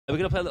We're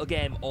going to play a little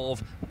game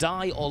of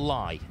die or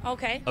lie.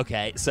 Okay.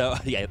 Okay, so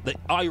yeah, the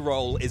eye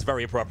roll is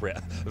very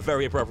appropriate.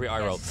 Very appropriate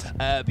eye roll.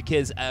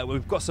 Because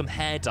we've got some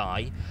hair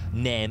dye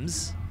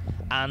names,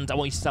 and I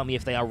want you to tell me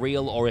if they are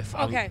real or if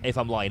I'm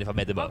lying, if I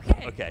made them up.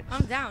 Okay.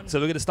 I'm down. So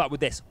we're going to start with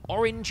this.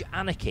 Orange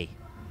Anarchy.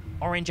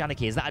 Orange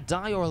Anarchy. Is that a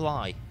die or a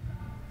lie?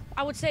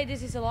 I would say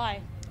this is a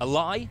lie. A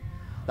lie?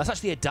 That's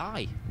actually a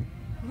die.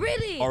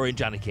 Really?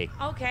 Orange Anarchy.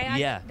 Okay.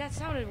 Yeah. That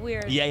sounded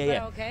weird.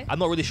 Yeah. Okay. I'm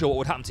not really sure what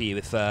would happen to you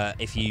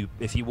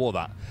if you wore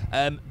that.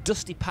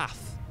 Dusty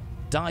Path.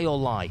 Die or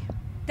lie?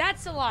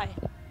 That's a lie.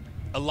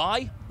 A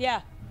lie?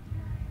 Yeah.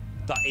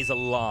 That is a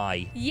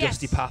lie. Yes.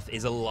 Dusty Path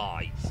is a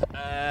lie.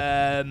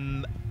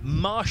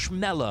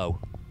 Marshmallow.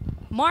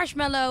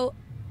 Marshmallow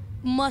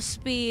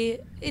must be.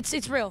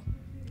 It's real.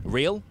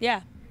 Real?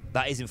 Yeah.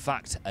 That is in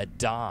fact a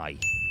die.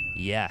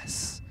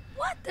 Yes.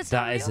 What? That's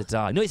That not real? is a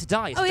die. No, it's a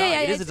die. It's a die.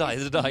 Yeah. It is a die.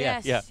 It's a die.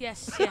 Yes, yeah.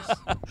 Yes.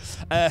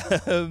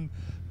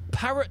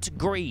 Parrot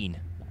green.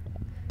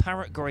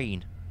 Parrot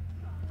green.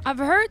 I've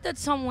heard that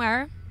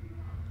somewhere.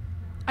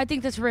 I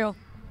think that's real.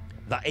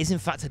 That is in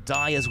fact a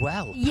die as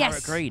well. Yes.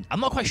 Parrot green. I'm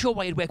not quite sure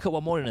why you'd wake up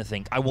one morning and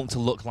think, I want to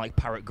look like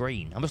parrot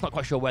green. I'm just not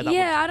quite sure where that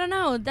Yeah, I don't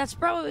know. That's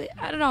probably,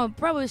 I don't know,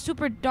 probably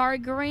super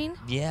dark green.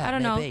 Yeah, I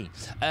don't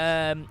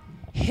maybe.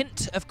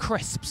 Hint of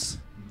crisps.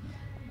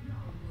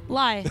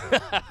 Lie.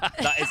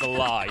 That is a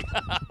lie.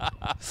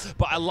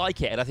 But I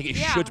like it, and I think it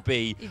should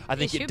be. I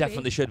think it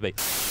definitely should be.